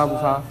到底发不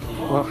发，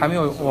我还没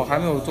有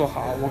做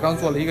好，我刚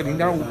做了一个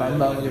0.5版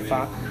本我就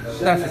发，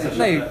那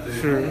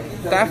是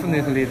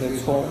definitely 的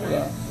错误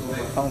的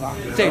方法。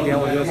这一点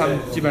我觉得他们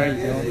基本上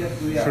已经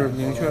是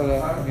明确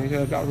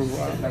的表述出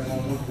来了。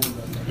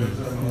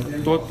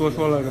多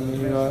说了这么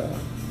一个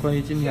关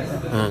于今天的。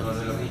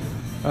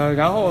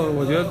然后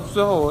我觉得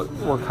最后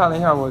我看了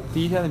一下我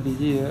第一天的笔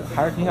记，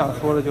还是挺想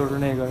说的，就是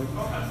那个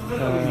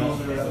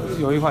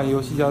有一款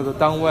游戏叫做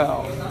Done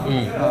Well，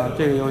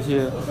 这个游戏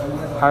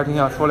还是挺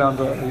想说两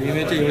嘴的，因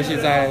为这个游戏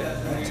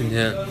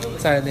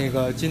在那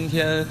个今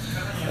天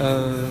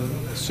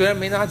虽然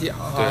没拿奖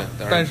哈，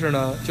但是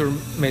呢，就是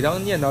每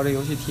当念到这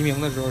游戏提名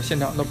的时候，现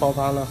场都爆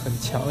发了很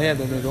强烈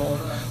的那种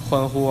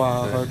欢呼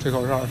啊和吹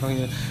口哨的声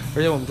音。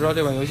而且我们知道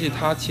这款游戏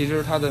它其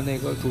实它的那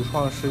个主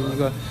创是一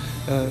个，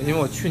因为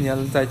我去年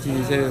在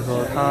GDC 的时候，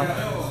他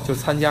就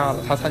参加了，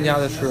他参加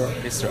的是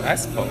Mr.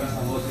 Espo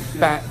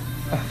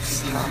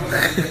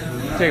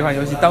这款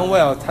游戏当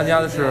Well 参加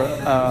的是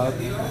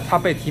他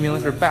被提名的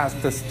是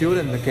Best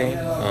Student Game，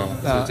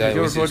 也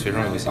就是说学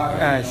生游戏，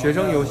学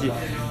生游戏。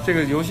这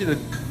个游戏的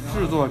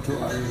制作者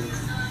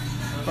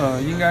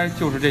应该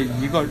就是这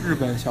一个日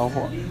本小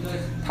伙，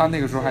他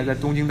那个时候还在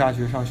东京大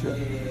学上学。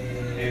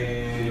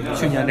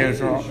去年这个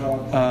时候，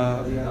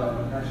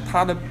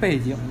他的背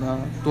景呢，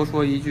多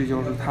说一句，就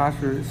是他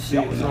是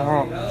小时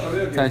候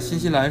在新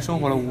西兰生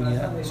活了5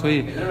年，所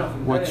以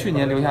我去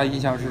年留下印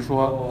象是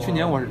说，去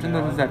年我是真的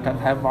是在展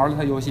台玩了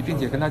他游戏，并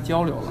且跟他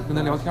交流了，跟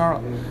他聊天了。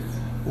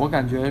我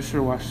感觉是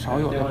我少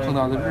有的碰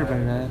到的日本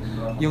人，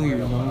英语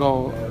能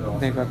够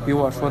那个比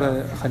我说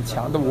的很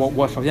强的。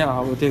我首先啊，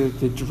我这个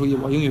得指出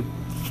我英语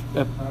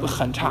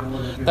很差，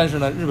但是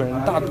呢，日本人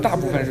大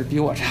部分是比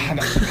我差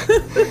的，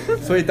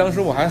所以当时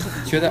我还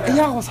觉得，哎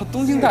呀，我操，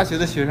东京大学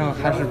的学生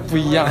还是不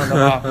一样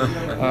的啊。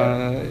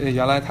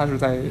原来他是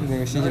在那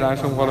个新西兰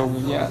生活了5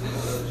年。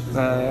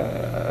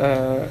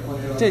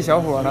这小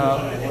伙呢，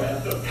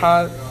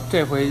他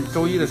这回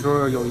周一的时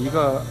候有一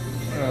个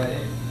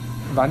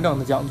完整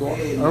的讲座，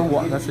而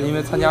我呢是因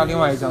为参加另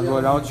外一个讲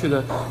座，然后去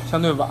的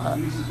相对晚，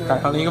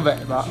赶上了一个尾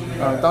巴。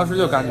当时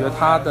就感觉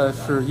他的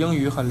是英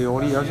语很流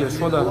利，而且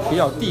说的比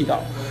较地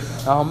道，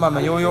然后慢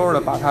慢悠悠的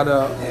把他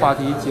的话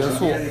题结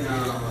束。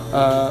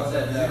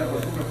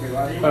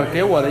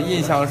给我的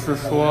印象是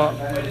说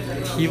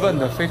提问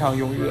的非常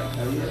踊跃，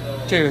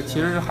这个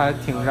其实还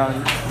挺让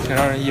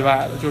人意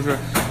外的。就是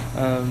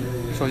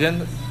首先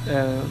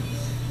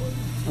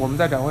我们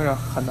在展会上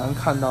很难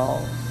看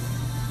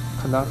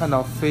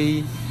到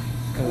非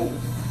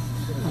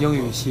英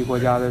语系国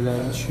家的人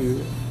去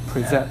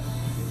present，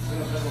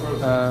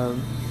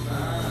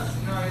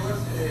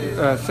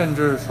 甚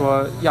至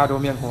说亚洲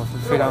面孔是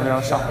非常非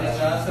常少的。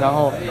然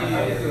后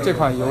这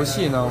款游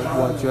戏呢，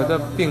我觉得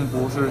并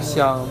不是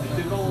像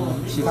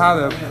其他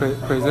的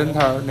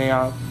presenter 那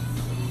样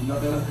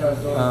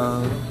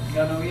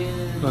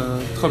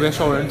特别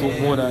受人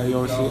瞩目的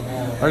游戏，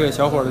而且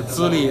小伙的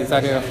资历在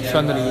这个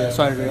圈子里也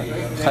算是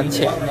很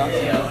浅的。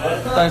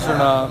但是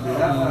呢，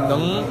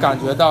能感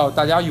觉到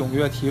大家踊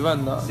跃提问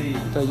的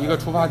一个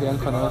出发点，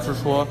可能是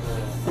说，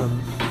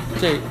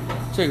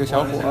这个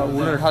小伙无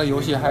论是他的游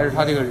戏还是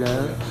他这个人，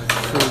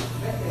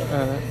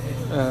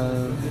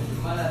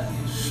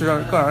是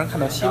更让人看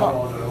到希望。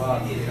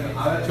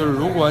就是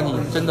如果你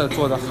真的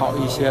做得好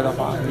一些的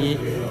话，你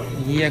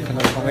也可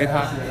能成为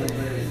他。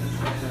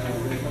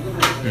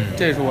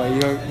这是我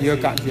一个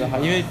感觉哈。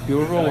因为比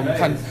如说我们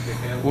看，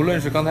无论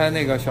是刚才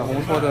那个小红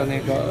说的那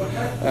个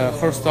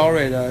Her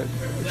Story 的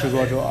制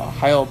作者，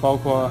还有包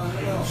括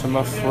什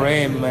么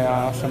Frame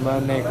呀，什么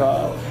那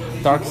个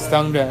Dark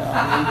Dungeon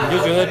啊，你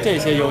就觉得这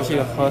些游戏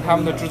和他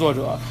们的制作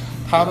者，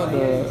他们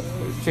的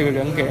这个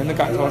人给人的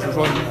感受是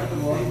说，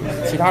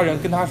其他人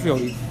跟他是有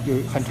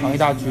很长一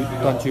段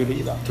距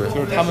离的。对，就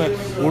是他们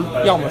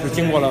要么是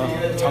经过了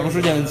长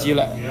时间的积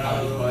累，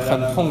很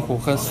痛苦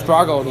很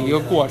struggle 的一个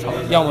过程，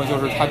要么就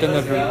是他真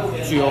的是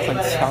具有很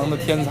强的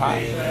天才。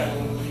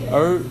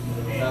而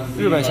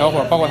日本小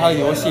伙包括他的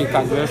游戏，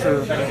感觉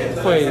是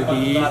会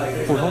离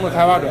普通的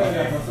开发者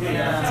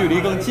距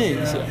离更近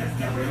一些，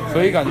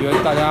所以感觉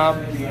大家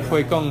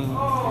会更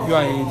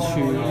愿意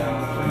去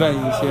问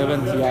一些问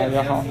题啊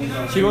也好。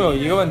其中有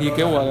一个问题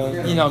给我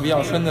印象比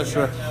较深的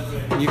是，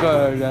一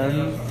个人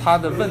他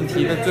的问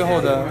题的最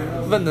后的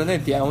问的那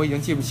点我已经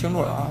记不清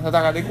楚了啊。他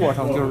大概这过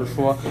程就是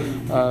说，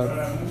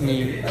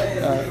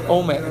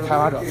欧美的开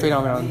发者非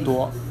常非常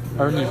多，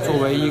而你作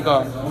为一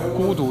个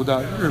孤独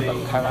的日本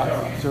开发者，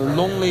就是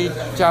lonely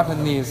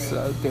Japanese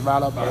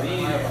developer，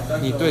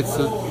 你对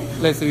此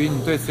类似于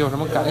你对此有什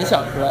么感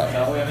想之类的。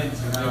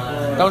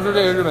当时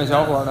这个日本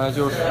小伙呢，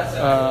就是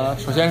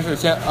首先是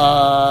先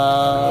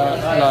了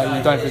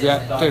一段时间，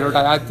这时候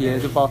大家底下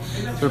就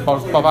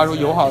爆发出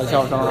友好的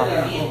笑声啊。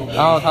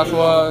然后他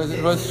说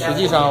实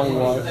际上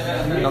我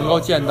能够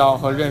见到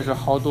和认识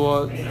好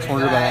多从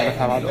日本来的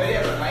开发者，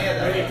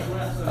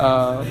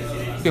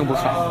并不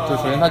少。就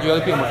首先他觉得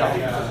并不少，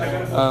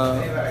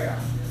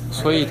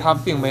所以他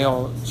并没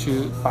有去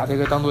把这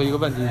个当做一个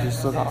问题去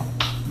思考。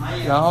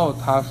然后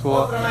他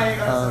说，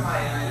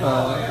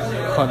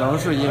可能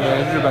是因为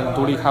日本的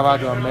独立开发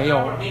者没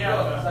有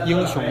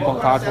英雄迸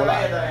发出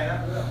来。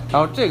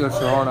然后这个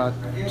时候呢，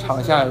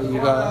场下有一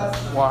个，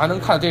我还能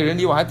看这个人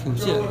离我还挺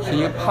近，是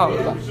一个胖子，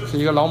是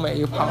一个老美，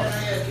一个胖子，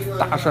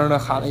大声的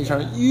喊了一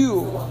声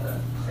 "You"，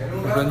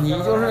 我说你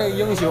就是那个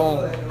英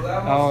雄。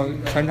然后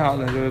全场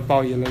呢就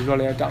报以了热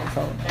烈掌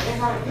声。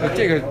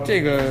这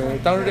个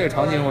当时这个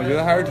场景我觉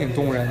得还是挺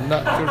动人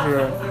的，就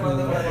是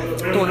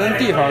动人的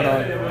地方呢，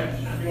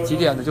几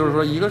点呢，就是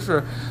说一个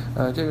是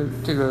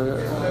这个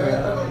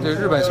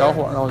日本小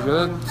伙呢，我觉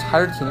得还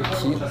是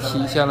挺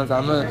体现了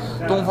咱们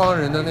东方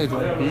人的那种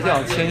比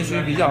较谦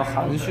虚、比较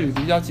含蓄、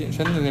比较谨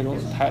慎的那种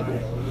态度。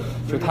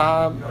就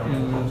他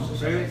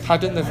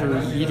真的是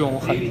以一种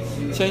很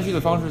谦虚的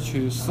方式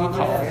去思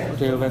考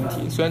这个问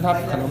题，虽然他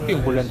可能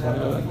并不认同这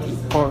个问题，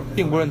或者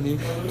并不认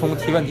同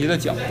提问题的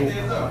角度。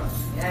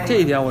这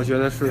一点我觉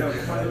得是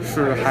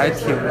还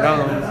挺让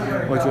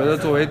我觉得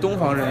作为东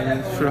方人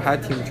是还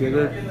觉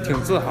得挺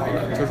自豪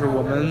的，就是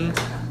我们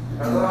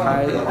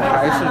还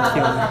是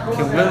挺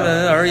温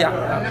文尔雅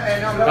的。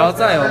然后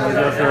再有呢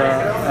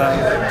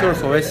就是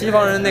所谓西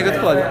方人那个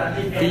特点，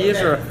第一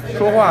是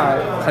说话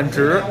很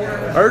直，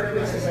而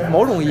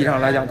某种意义上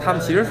来讲他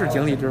们其实是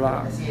井底之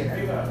蛙，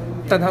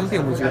但他们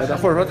并不觉得，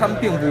或者说他们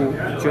并不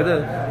觉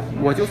得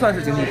我就算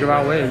是井底之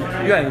蛙我也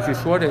愿意去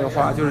说这个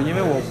话，就是因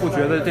为我不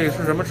觉得这个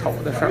是什么丑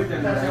的事儿。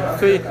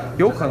所以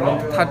有可能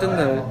他真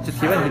的就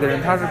提问题的人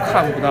他是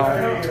看不到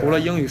除了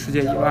英语世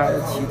界以外的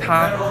其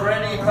他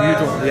语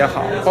种也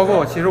好，包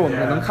括其实我们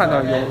能看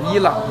到有伊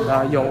朗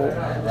的，有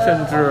甚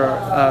至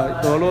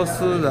俄罗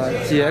斯的、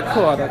捷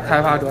克的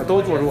开发者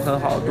都做出很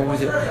好的东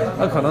西，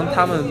那可能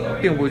他们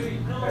并不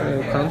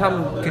可能他们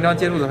平常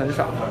接触的很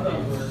少，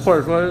或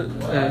者说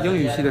英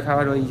语系的开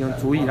发者已经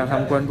足以让他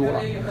们关注了，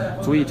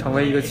足以成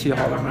为一个气候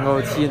了，能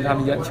够吸引他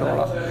们眼球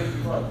了，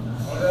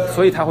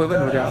所以他会问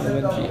出这样的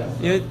问题。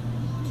因为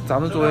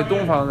咱们作为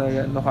东方的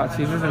人的话，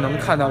其实是能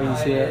看到一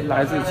些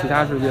来自其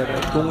他世界的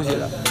东西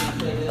的，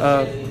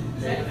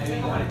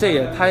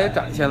他也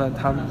展现了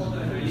他们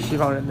西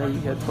方人的一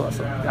些特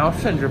色，然后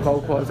甚至包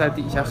括在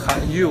底下喊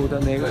you 的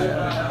那个人，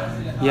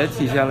也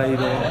体现了一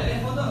种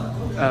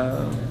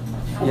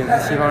也是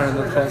西方人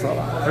的特色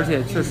吧。而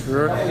且确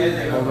实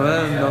我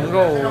们能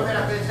够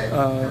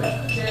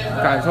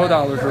感受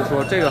到的是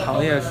说，这个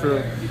行业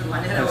是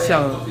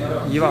像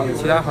以往的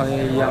其他行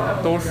业一样，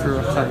都是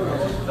很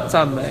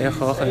赞美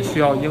和很需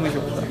要英雄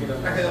的。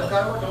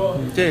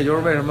这也就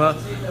是为什么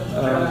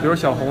比如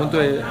小红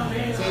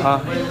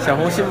小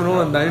红心目中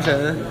的男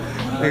神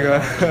那个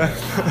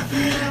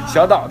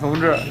小岛同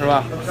志是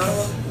吧，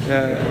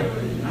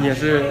也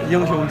是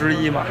英雄之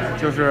一嘛，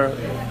就是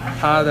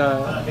他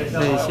的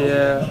那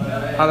些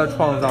他的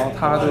创造，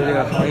他对这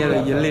个行业的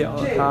引领，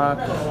他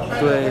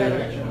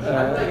对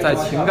在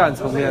情感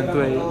层面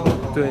对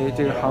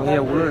这个行业，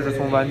无论是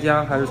从玩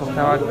家还是从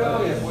开发者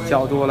的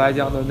角度来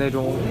讲的那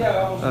种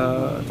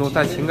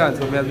在情感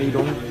层面的一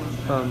种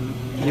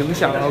影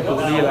响和鼓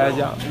励来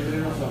讲，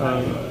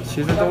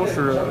其实都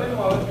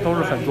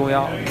是很重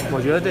要的。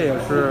我觉得这也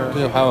是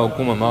对，还有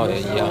宫本茂也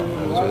一样，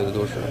我觉得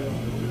都是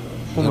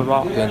宫本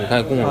茂。对，你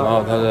看宫本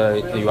茂他的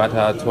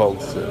Iwata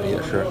Talks 也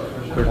是，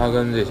就是他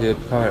跟这些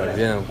开发者之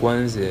间的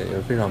关系也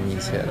是非常密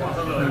切的。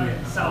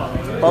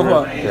包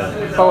括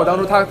当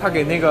初他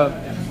给那个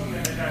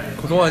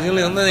《中网精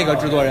灵》的那个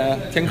制作人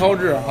田尻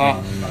智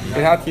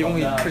给他提供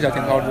是叫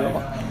田尻智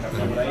吗？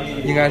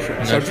应该是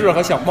小智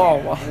和小茂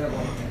嘛。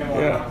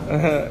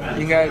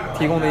应该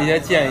提供的一些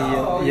建议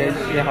也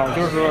好，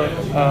就是说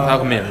他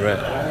很敏锐，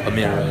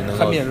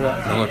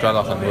能够抓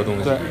到很多东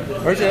西。对，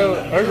而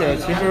且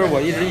其实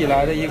我一直以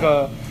来的一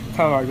个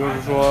看法就是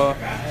说，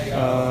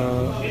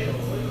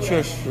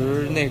确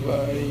实那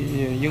个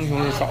英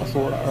雄是少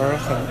数的，而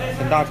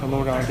很大程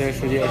度上这个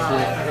世界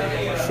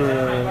是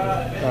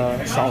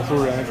少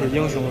数人是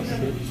英雄是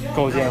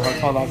构建和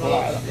创造出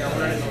来的，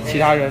其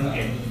他人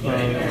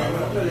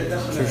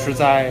只是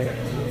在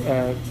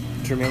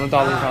指明的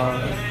道路上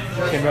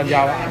添砖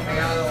加瓦。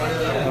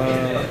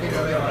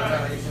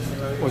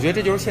我觉得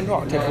这就是现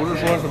状，这不是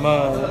说什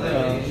么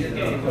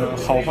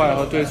好坏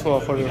和对错，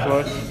或者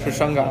说是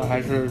伤感还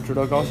是值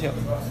得高兴，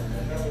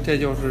这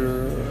就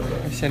是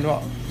现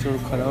状。就是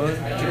可能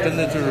真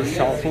的就是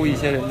少数一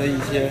些人的一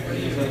些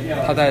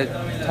他在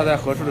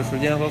合适的时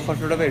间和合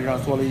适的位置上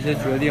做了一些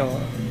决定，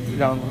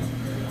让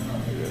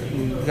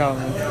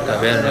改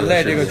变人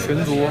类这个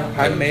群族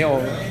还没有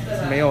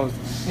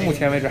目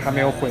前为止还没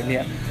有毁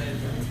灭。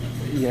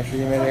也是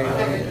因为这个，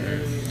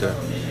对，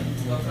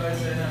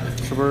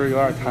是不是有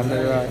点谈的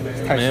有点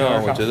太没有？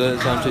我觉得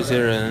像这些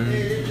人，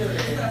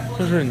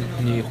就是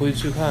你回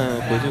去看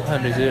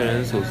这些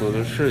人所做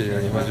的事情，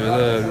你会觉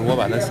得，如果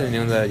把它限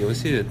定在游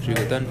戏这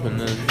个单纯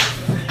的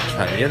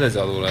产业的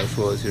角度来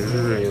说，其实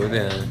是有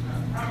点，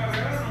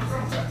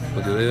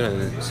我觉得有点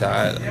狭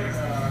隘的。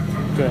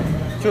对，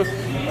就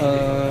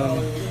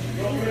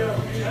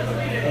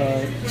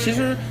其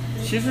实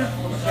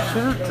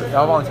只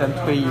要往前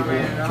推一步，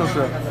就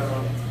是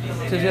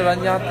这些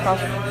玩家他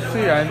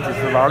虽然只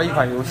是玩了一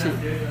款游戏，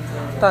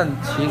但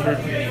其实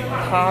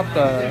他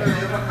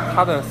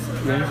的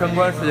人生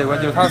观、世界观，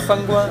就是他的三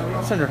观，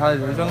甚至他的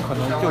人生，可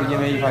能就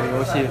因为一款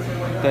游戏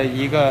的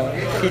一个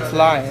hit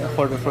line，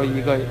 或者说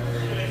一个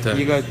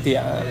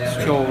点，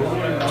就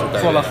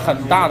做了很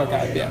大的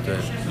改变。对，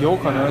有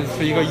可能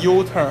是一个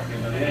U turn，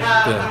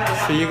 对，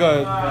是一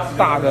个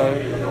大的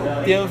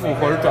颠覆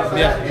或者转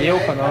变，也有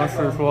可能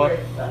是说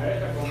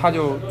他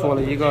就做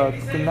了一个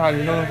跟他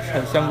人生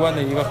很相关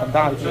的一个很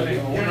大的决定。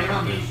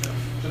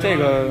这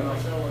个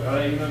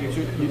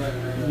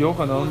就有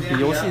可能比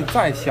游戏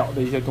再小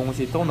的一些东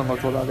西都能够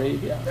做到这一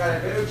点。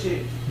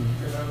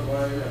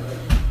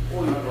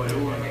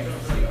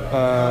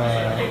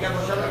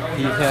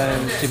第一天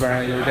基本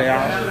上就是这样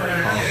了。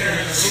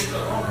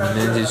好，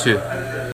明天继续。